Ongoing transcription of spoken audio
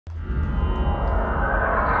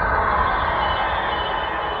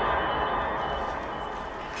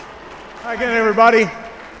Hi again, everybody.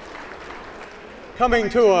 Coming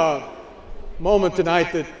to a moment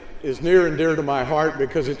tonight that is near and dear to my heart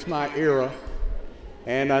because it's my era.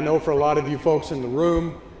 And I know for a lot of you folks in the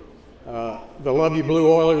room, the Love You Blue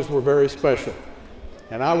Oilers were very special.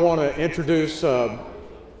 And I want to introduce a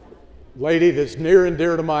lady that's near and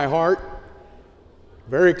dear to my heart,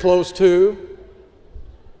 very close to,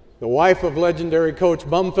 the wife of legendary coach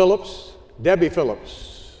Bum Phillips, Debbie Phillips.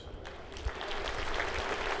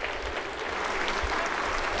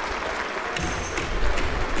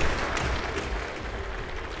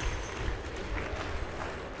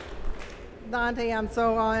 Dante, I'm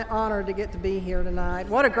so honored to get to be here tonight.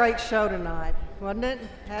 What a great show tonight, wasn't it?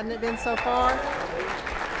 Hadn't it been so far?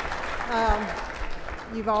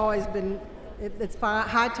 You've always been, it's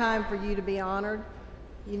high time for you to be honored.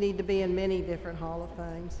 You need to be in many different Hall of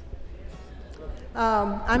Fames.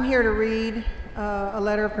 I'm here to read a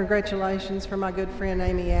letter of congratulations from my good friend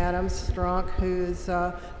Amy Adams Strunk, who's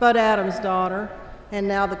Bud Adams' daughter and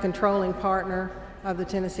now the controlling partner of the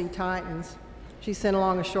Tennessee Titans. She sent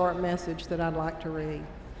along a short message that I'd like to read.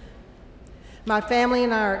 My family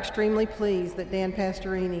and I are extremely pleased that Dan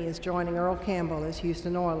Pastorini is joining Earl Campbell as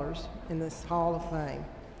Houston Oilers in this Hall of Fame.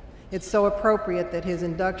 It's so appropriate that his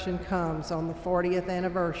induction comes on the 40th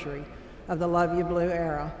anniversary of the Love You Blue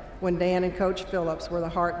era, when Dan and Coach Phillips were the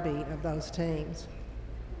heartbeat of those teams.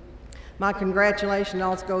 My congratulations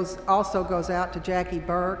also goes out to Jackie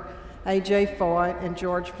Burke, A.J. Foyt, and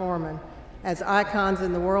George Foreman. As icons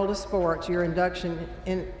in the world of sports, your induction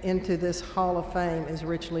into this Hall of Fame is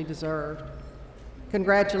richly deserved.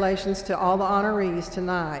 Congratulations to all the honorees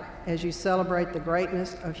tonight as you celebrate the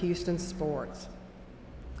greatness of Houston sports.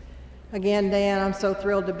 Again, Dan, I'm so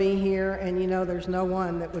thrilled to be here, and you know there's no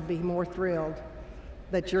one that would be more thrilled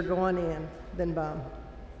that you're going in than Bum.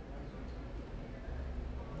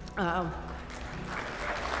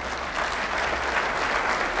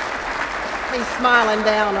 He's smiling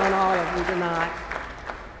down on all of you tonight.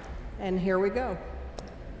 And here we go.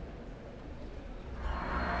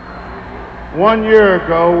 1 year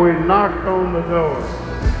ago, we knocked on the door.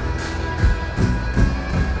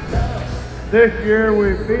 This year,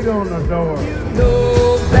 we beat on the door. You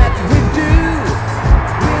know that we do,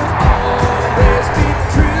 we'll always be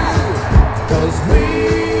true, 'cause we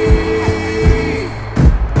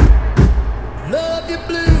love you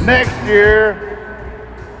blue. Next year,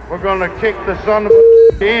 we're gonna kick the son of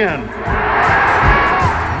in.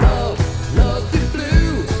 Love you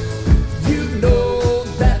blue. You know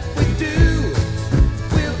that we do.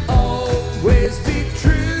 We'll always be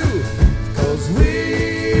true, 'cause we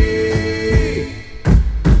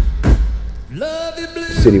love you blue.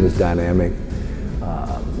 The city was dynamic.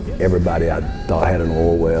 Everybody I thought had an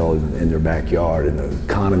oil well in their backyard, and the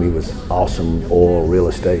economy was awesome. Oil, real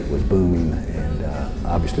estate was booming, and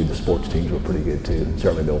obviously the sports teams were pretty good too.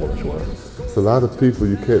 Certainly the Oilers were. It's a lot of people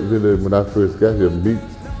you can't really, when I first got here, meet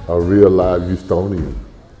a real live Houstonian.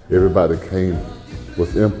 Everybody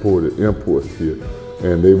was imports here,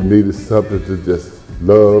 and they needed something to just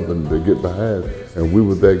love and to get behind. And we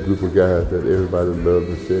were that group of guys that everybody loved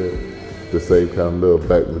and shared the same kind of love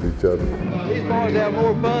back with each other. These boys have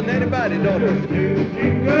more fun than anybody, don't they?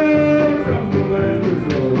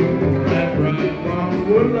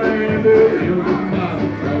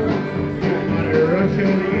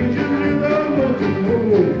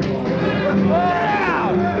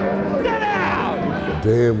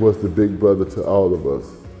 Dan was the big brother to all of us.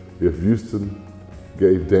 If Houston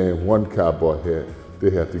gave Dan one cowboy hat, they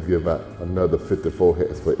had to give out another 54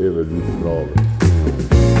 hats for every Houston Oiler.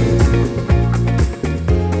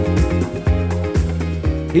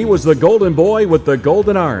 He was the golden boy with the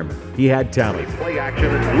golden arm. He had talent. Play action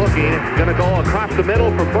is looking. It's going to go across the middle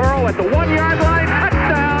for Burrow at the 1-yard line.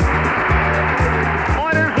 Touchdown!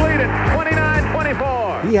 Oilers lead it,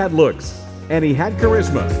 29-24. He had looks, and he had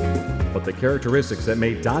charisma. But the characteristics that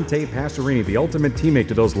made Dante Pastorini the ultimate teammate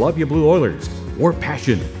to those Love You Blue Oilers were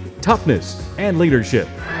passion, toughness, and leadership.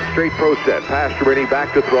 Straight pro set. Pastorini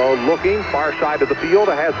back to throw, looking far side of the field.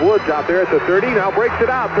 Has Woods out there at the 30. Now breaks it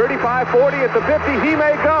out. 35-40 at the 50. He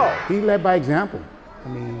may go. He led by example. I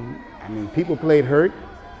mean, people played hurt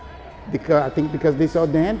because they saw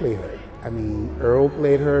Dan play hurt. I mean, Earl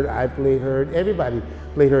played hurt. I played hurt. Everybody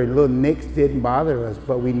played hurt. Little nicks didn't bother us,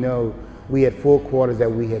 but we know we had 4 quarters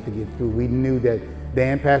that we had to get through. We knew that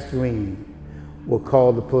Dan Pastorini would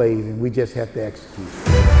call the plays, and we just have to execute.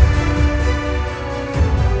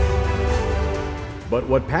 But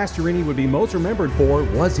what Pastorini would be most remembered for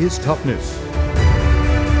was his toughness.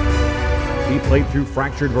 He played through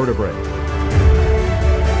fractured vertebrae,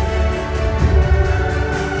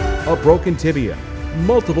 a broken tibia,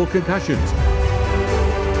 multiple concussions,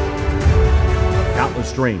 countless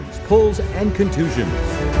strains, pulls, and contusions.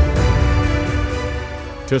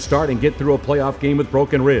 To start and get through a playoff game with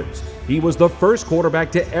broken ribs, he was the first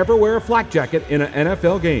quarterback to ever wear a flak jacket in an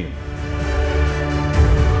NFL game.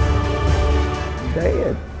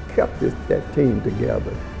 Dad kept that team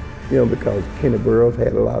together, because Kenny Burroughs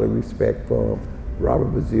had a lot of respect for him. Robert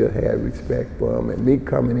Brazil had respect for him, and me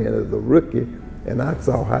coming in as a rookie, and I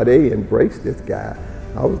saw how they embraced this guy.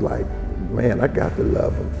 I was like, man, I got to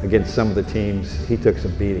love him. Against some of the teams, he took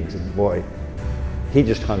some beatings, and boy, he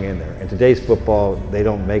just hung in there. In today's football, they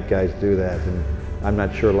don't make guys do that, and I'm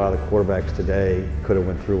not sure a lot of quarterbacks today could have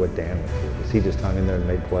went through what Dan went through, because he just hung in there and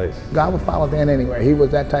made plays. God would follow Dan anywhere. He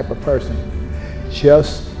was that type of person.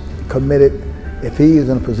 Just committed. If he is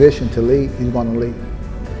in a position to lead, he's going to lead.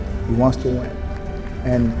 He wants to win.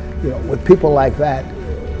 And with people like that,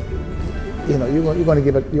 you're going to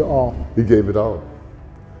give it your all. He gave it all.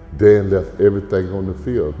 Dan left everything on the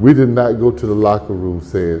field. We did not go to the locker room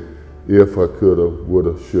saying, if I coulda,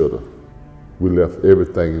 woulda, shoulda. We left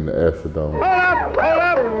everything in the Astrodome. Hold up!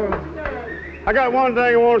 I got one thing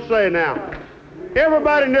I want to say now.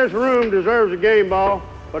 Everybody in this room deserves a game ball,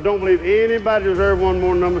 but don't believe anybody deserves one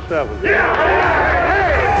more than number 7.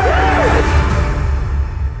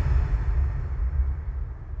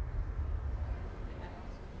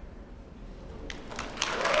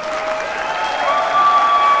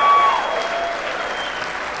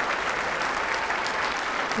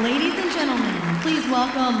 Ladies and gentlemen, please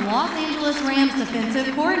welcome Los Angeles Rams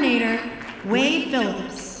defensive coordinator, Wade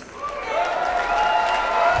Phillips.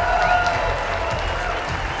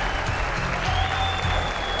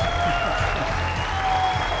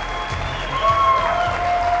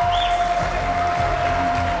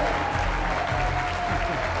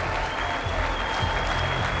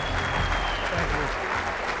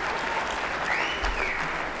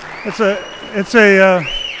 It's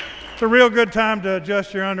a real good time to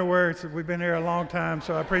adjust your underwear. We've been here a long time,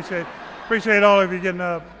 so I appreciate all of you getting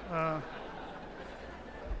up.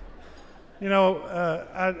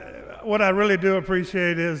 What I really do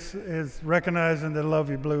appreciate is recognizing the Love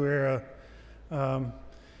You Blue era,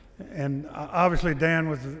 and obviously Dan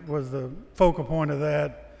was the focal point of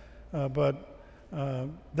that. But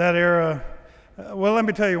that era, well, let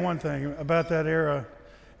me tell you one thing about that era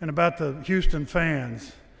and about the Houston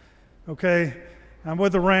fans. Okay, I'm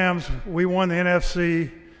with the Rams. We won the NFC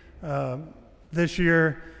this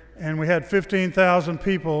year, and we had 15,000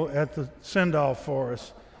 people at the send-off for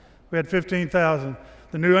us. We had 15,000.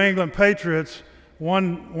 The New England Patriots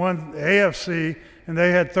won the AFC, and they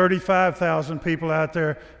had 35,000 people out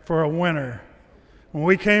there for a winner. When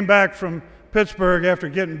we came back from Pittsburgh after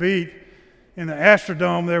getting beat in the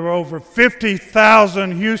Astrodome, there were over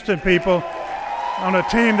 50,000 Houston people on a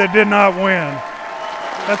team that did not win.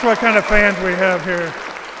 That's what kind of fans we have here.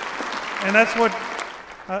 And that's what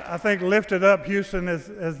I think lifted up Houston as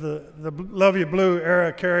the Love You Blue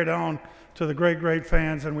era carried on to the great, great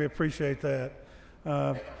fans, and we appreciate that.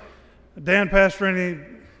 Dan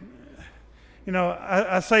Pastorini,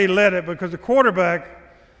 I say led it because the quarterback,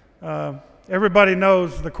 everybody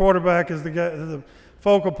knows the quarterback is the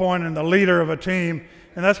focal point and the leader of a team,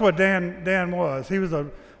 and that's what Dan was. He was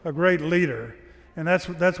a great leader. And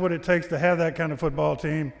that's what it takes to have that kind of football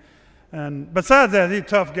team. And besides that, he's a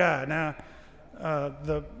tough guy. Now,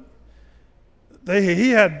 he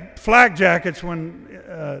had flak jackets when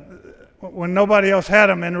nobody else had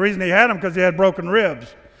them, and the reason he had them because he had broken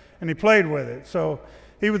ribs, and he played with it. So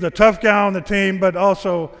he was a tough guy on the team, but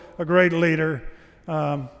also a great leader.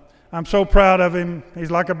 I'm so proud of him.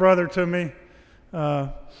 He's like a brother to me.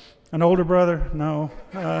 An older brother? No.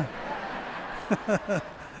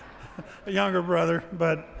 A younger brother,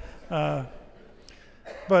 but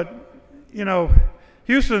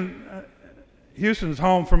Houston's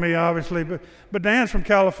home for me, obviously. But Dan's from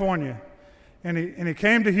California, and he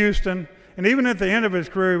came to Houston, and even at the end of his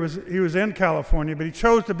career, he was in California, but he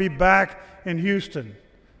chose to be back in Houston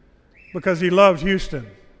because he loved Houston.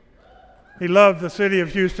 He loved the city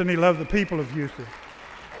of Houston. He loved the people of Houston,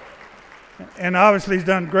 and obviously he's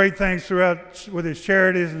done great things throughout with his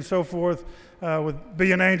charities and so forth. With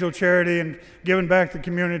Be an Angel charity and giving back to the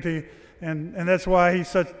community, and that's why he's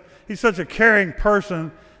such a caring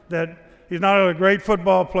person, that he's not only a great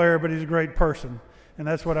football player, but he's a great person, and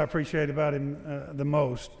that's what I appreciate about him the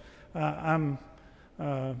most. I'm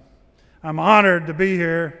honored to be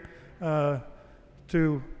here to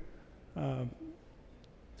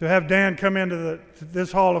have Dan come into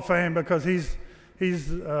this Hall of Fame, because he's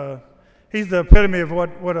the epitome of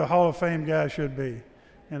what a Hall of Fame guy should be.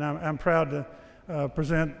 And I'm proud to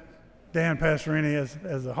present Dan Pastorini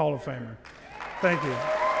as a Hall of Famer. Thank you.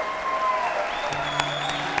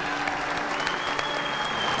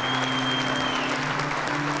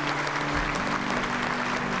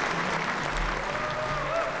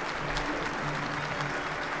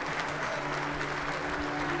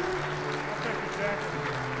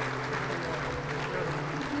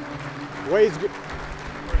 Wade's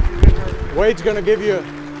going to give you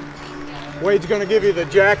the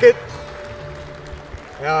jacket.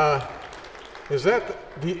 Is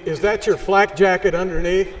that your flak jacket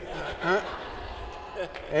underneath? Huh?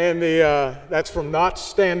 And that's from Not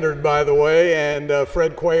Standard, by the way. And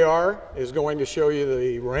Fred Cuellar is going to show you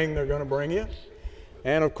the ring they're going to bring you.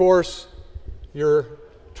 And of course, your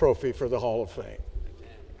trophy for the Hall of Fame.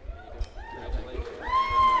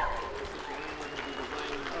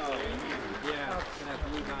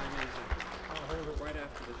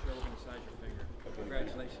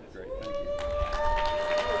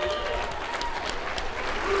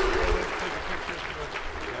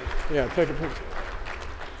 Yeah, take a picture.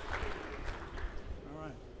 All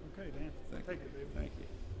right. Okay, Dan. Take it, baby. Thank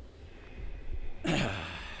you.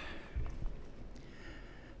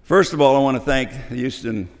 First of all, I want to thank the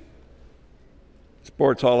Houston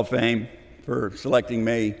Sports Hall of Fame for selecting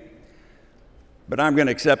me. But I'm going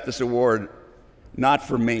to accept this award not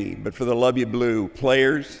for me, but for the Love You Blue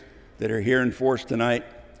players that are here in force tonight,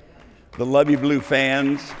 the Love You Blue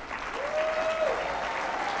fans,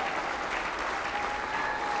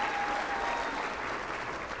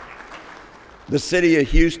 the city of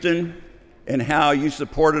Houston and how you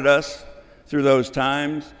supported us through those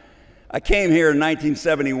times. I came here in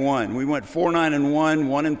 1971. We went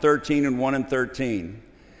 4-9-1, 1-13, and 1-13.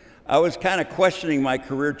 I was kind of questioning my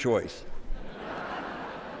career choice.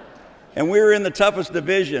 And we were in the toughest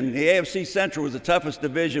division. The AFC Central was the toughest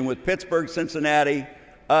division with Pittsburgh, Cincinnati,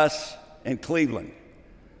 us, and Cleveland.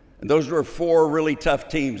 And those were 4 really tough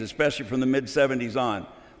teams, especially from the mid-70s on.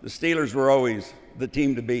 The Steelers were always the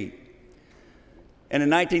team to beat. And in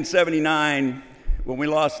 1979, when we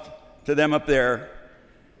lost to them up there,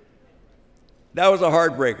 that was a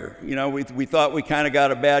heartbreaker. You know, we thought we kind of got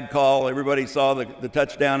a bad call. Everybody saw the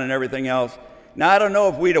touchdown and everything else. Now, I don't know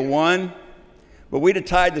if we'd have won, but we'd have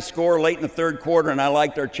tied the score late in the third quarter, and I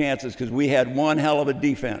liked our chances because we had one hell of a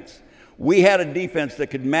defense. We had a defense that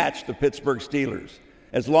could match the Pittsburgh Steelers.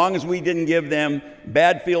 As long as we didn't give them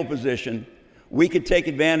bad field position, we could take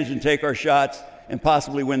advantage and take our shots and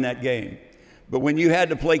possibly win that game. But when you had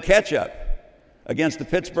to play catch-up against the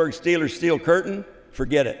Pittsburgh Steelers steel curtain,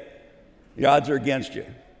 forget it. The odds are against you.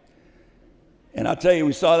 And I'll tell you,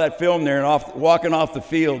 we saw that film there, and walking off the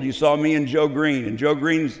field, you saw me and Joe Green. And Joe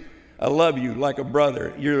Green's, I love you like a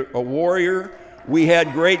brother. You're a warrior. We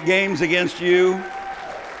had great games against you.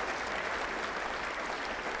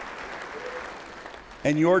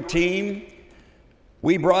 And your team,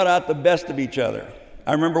 we brought out the best of each other.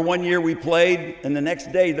 I remember one year we played, and the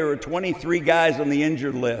next day there were 23 guys on the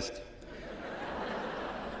injured list.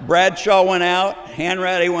 Bradshaw went out,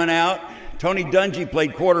 Hanratty went out, Tony Dungy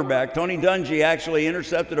played quarterback. Tony Dungy actually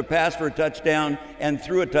intercepted a pass for a touchdown and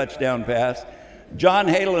threw a touchdown pass. John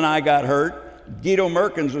Hale and I got hurt. Guido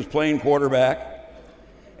Merkins was playing quarterback.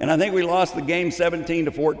 And I think we lost the game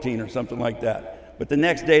 17-14 or something like that. But the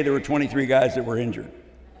next day there were 23 guys that were injured.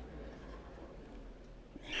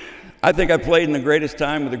 I think I played in the greatest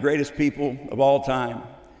time with the greatest people of all time.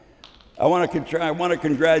 I want to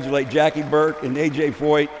congratulate Jackie Burke and A.J.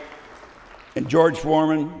 Foyt and George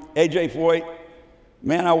Foreman. A.J. Foyt,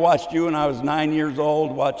 man, I watched you when I was 9 years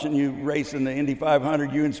old, watching you race in the Indy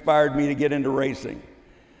 500. You inspired me to get into racing.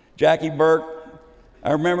 Jackie Burke,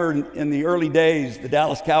 I remember in the early days, the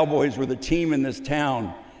Dallas Cowboys were the team in this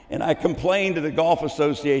town. And I complained to the Golf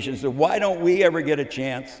Association, said, why don't we ever get a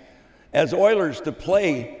chance as Oilers to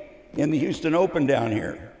play in the Houston Open down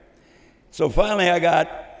here? So finally I got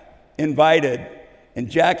invited, and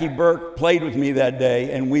Jackie Burke played with me that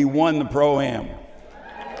day, and we won the Pro-Am.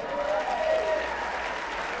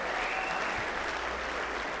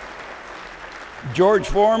 George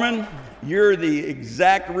Foreman, you're the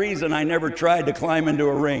exact reason I never tried to climb into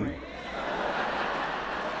a ring.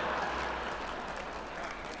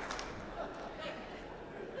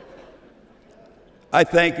 I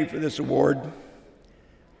thank you for this award.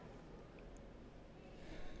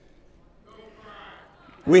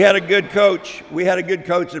 We had a good coach. We had a good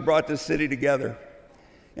coach that brought this city together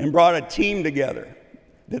and brought a team together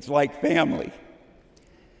that's like family.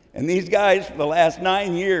 And these guys, for the last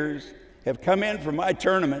 9 years, have come in for my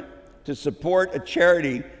tournament to support a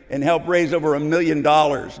charity and help raise over $1 million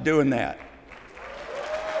doing that.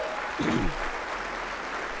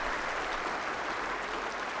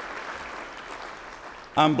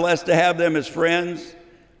 I'm blessed to have them as friends.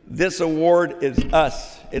 This award is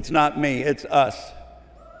us. It's not me, it's us.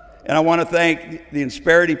 And I want to thank the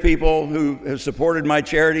Insperity people who have supported my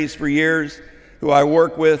charities for years, who I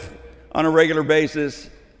work with on a regular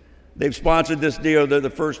basis. They've sponsored this deal. They're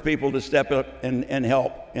the first people to step up and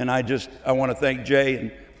help. And I want to thank Jay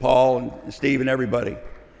and Paul and Steve and everybody.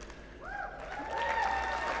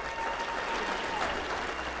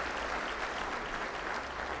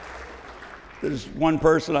 there's one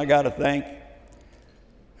person I got to thank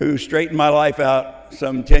who straightened my life out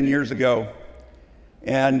some 10 years ago.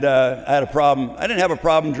 And I had a problem. I didn't have a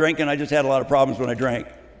problem drinking. I just had a lot of problems when I drank.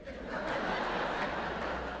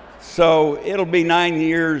 So it'll be 9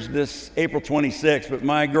 years this April 26th, but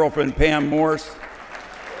my girlfriend, Pam Morse,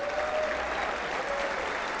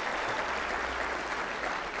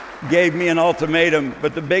 gave me an ultimatum,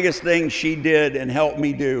 but the biggest thing she did and helped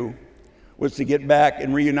me do was to get back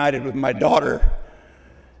and reunited with my daughter,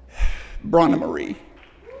 Bronna Marie.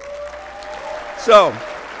 So,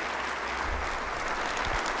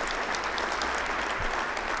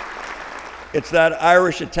 it's that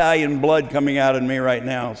Irish-Italian blood coming out in me right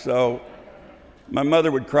now. So, my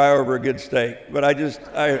mother would cry over a good steak, but I just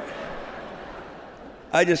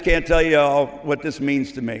can't tell you all what this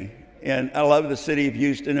means to me. And I love the city of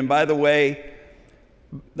Houston. And by the way,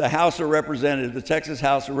 the House of Representatives, the Texas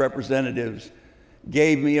House of Representatives,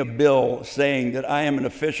 gave me a bill saying that I am an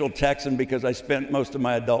official Texan because I spent most of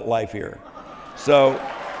my adult life here. So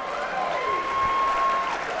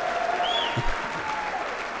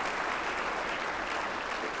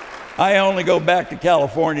I only go back to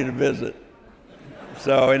California to visit.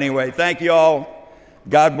 So anyway, thank you all.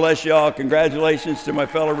 God bless you all. Congratulations to my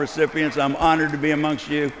fellow recipients. I'm honored to be amongst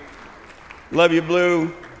you. Love you,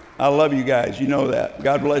 Blue. I love you guys. You know that.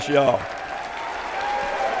 God bless you all.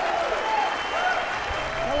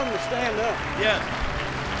 Tell them to stand up. Yes.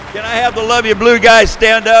 Can I have the Love You Blue guys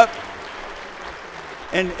stand up?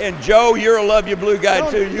 And Joe, you're a Love You Blue guy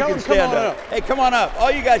too. You can stand up. Hey, come on up.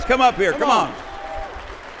 All you guys come up here. Come on.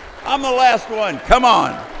 I'm the last one. Come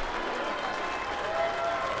on.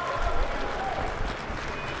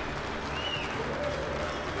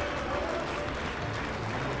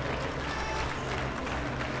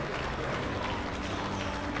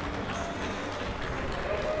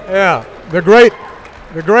 Yeah, the great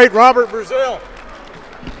Robert Brazil.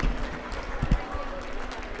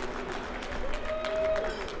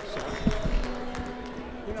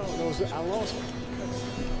 You know, I lost it.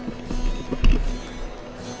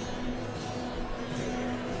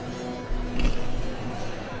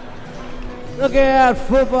 Look out,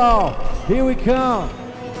 football. Here we come.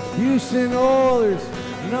 Houston Oilers,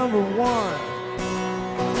 #1.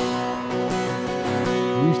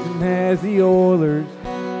 Houston has the Oilers,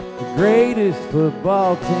 the greatest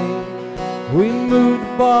football team. We move the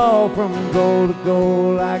ball from goal to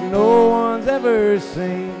goal like no one's ever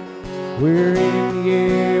seen. We're in the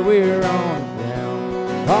air, we're on the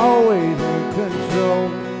ground, always in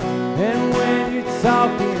control. And when you're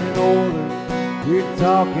talking Oilers, you're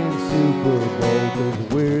talking Super Bowl, 'cause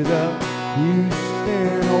we're the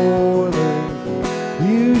Houston Oilers,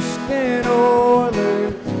 Houston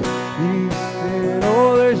Oilers, Houston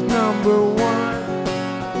Oilers #1.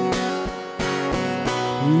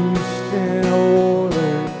 Houston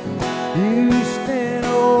Oilers, Houston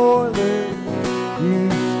Oilers,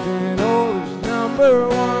 Houston Oilers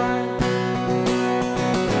 #1.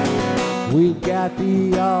 We got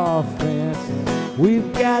the offense,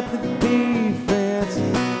 we've got the defense,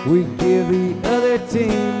 we give the other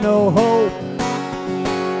team no hope.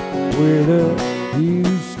 We're the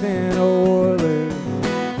Houston Oilers,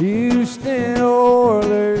 Houston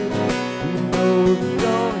Oilers. You know we're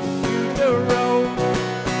gonna shoot the rope.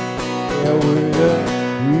 Yeah, we're the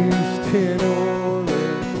Houston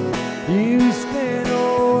Oilers, Houston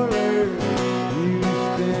Oilers,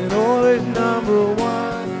 Houston Oilers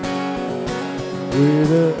 #1. We're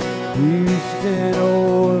the Houston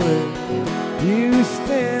Oilers,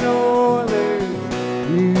 Houston Oilers,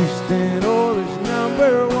 Houston Oilers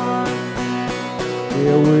 #1.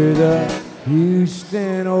 Yeah, we're the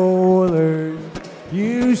Houston Oilers,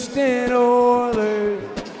 Houston Oilers,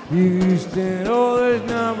 Houston Oilers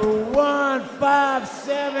 #1, 5,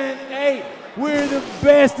 7, 8. We're the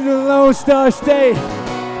best in the Lone Star State.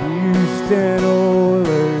 Houston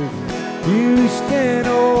Oilers, Houston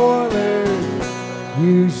Oilers,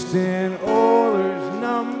 Houston Oilers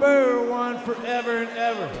 #1 forever and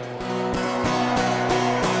ever.